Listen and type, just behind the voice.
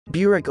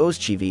Burak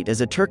Ozcivit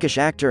is a Turkish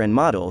actor and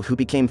model who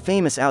became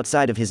famous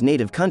outside of his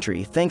native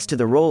country thanks to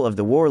the role of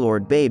the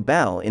warlord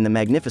Bey-Bal in The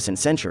Magnificent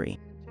Century.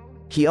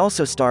 He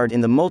also starred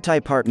in the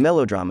multi-part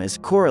melodramas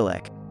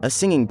Korolek, A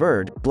Singing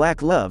Bird,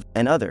 Black Love,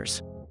 and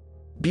others.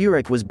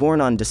 Burak was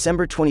born on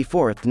December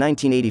 24,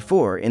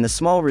 1984 in the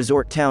small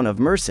resort town of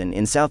Mersin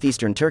in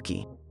southeastern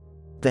Turkey.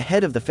 The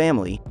head of the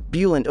family,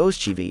 Bulent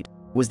Özcivit,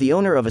 was the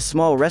owner of a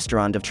small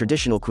restaurant of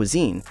traditional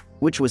cuisine,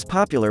 which was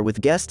popular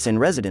with guests and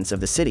residents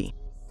of the city.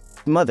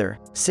 Mother,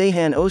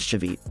 Ceyhan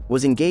Ozchivit,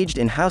 was engaged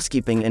in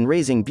housekeeping and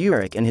raising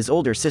Burak and his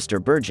older sister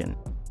Burjun.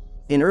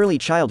 In early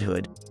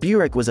childhood,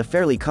 Burak was a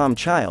fairly calm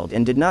child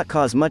and did not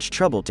cause much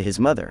trouble to his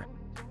mother.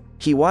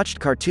 He watched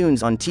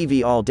cartoons on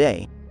TV all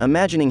day,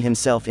 imagining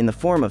himself in the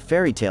form of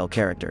fairy tale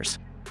characters.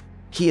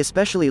 He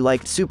especially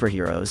liked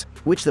superheroes,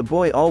 which the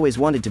boy always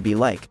wanted to be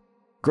like.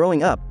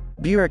 Growing up,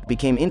 Burak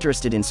became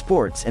interested in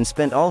sports and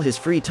spent all his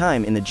free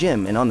time in the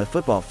gym and on the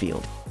football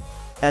field.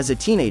 As a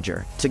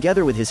teenager,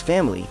 together with his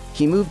family,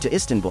 he moved to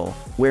Istanbul,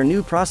 where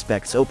new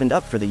prospects opened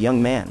up for the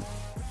young man.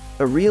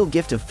 A real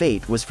gift of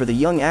fate was for the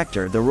young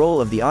actor the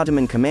role of the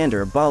Ottoman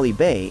commander Bali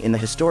Bey in the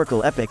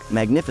historical epic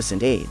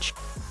Magnificent Age.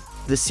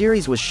 The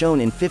series was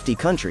shown in 50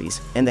 countries,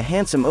 and the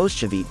handsome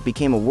Ozcivit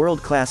became a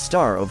world-class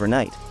star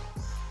overnight.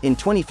 In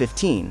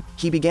 2015,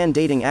 he began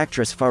dating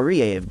actress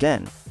Fariye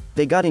Evgen.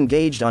 They got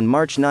engaged on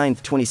March 9,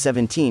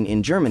 2017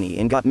 in Germany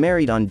and got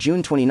married on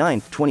June 29,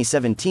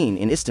 2017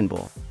 in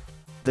Istanbul.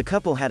 The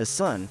couple had a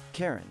son,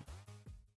 Karen.